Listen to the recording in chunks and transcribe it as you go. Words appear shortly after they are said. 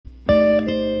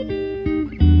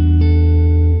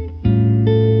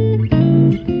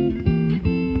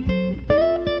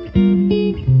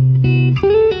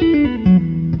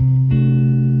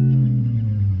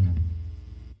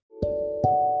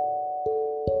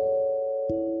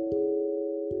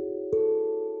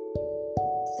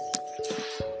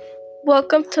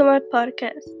Welcome to my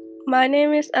podcast. My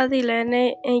name is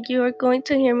Adilene, and you are going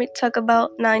to hear me talk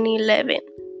about 9/11.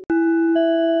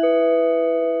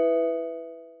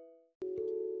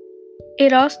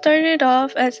 It all started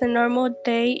off as a normal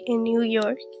day in New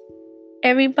York.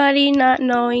 Everybody not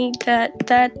knowing that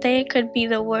that day could be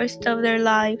the worst of their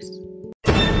lives.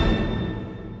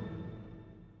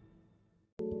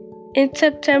 In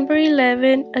September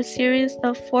 11, a series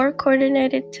of 4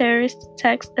 coordinated terrorist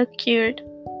attacks occurred.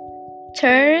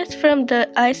 Terrorists from the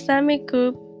Islamic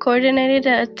group coordinated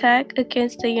the attack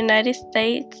against the United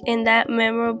States in that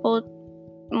memorable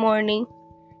morning.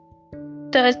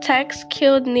 The attacks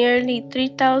killed nearly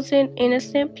 3,000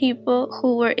 innocent people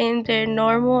who were in their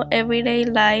normal everyday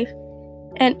life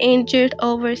and injured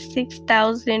over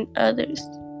 6,000 others.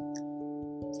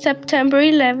 September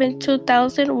 11,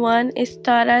 2001 is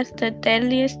thought as the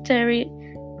deadliest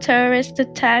terrorist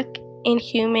attack in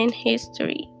human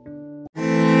history.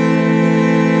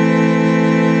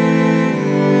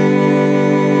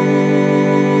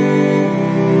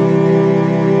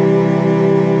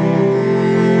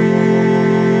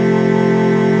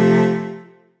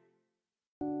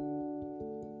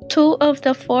 Two of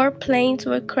the 4 planes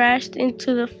were crashed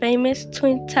into the famous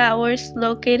Twin Towers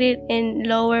located in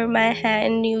Lower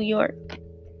Manhattan, New York.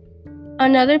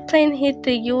 Another plane hit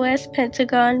the U.S.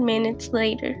 Pentagon minutes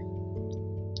later.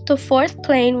 The 4th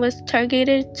plane was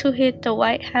targeted to hit the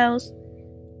White House,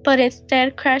 but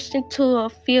instead crashed into a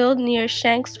field near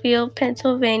Shanksville,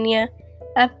 Pennsylvania,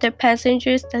 after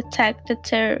passengers attacked the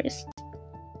terrorists.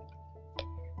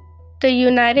 The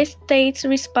United States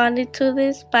responded to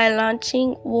this by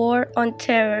launching War on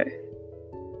Terror.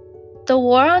 The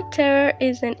War on Terror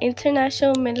is an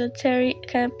international military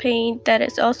campaign that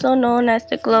is also known as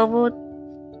the Global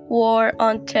War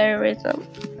on Terrorism.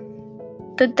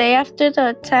 The day after the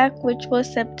attack, which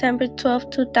was September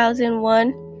 12,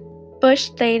 2001, Bush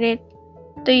stated,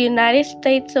 "The United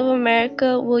States of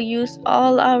America will use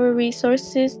all our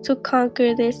resources to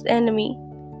conquer this enemy.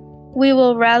 We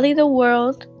will rally the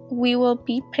world. We will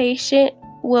be patient,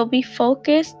 will be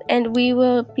focused, and we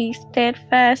will be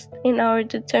steadfast in our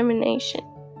determination.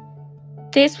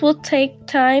 This will take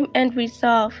time and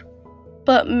resolve,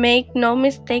 but make no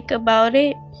mistake about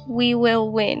it, we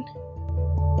will win."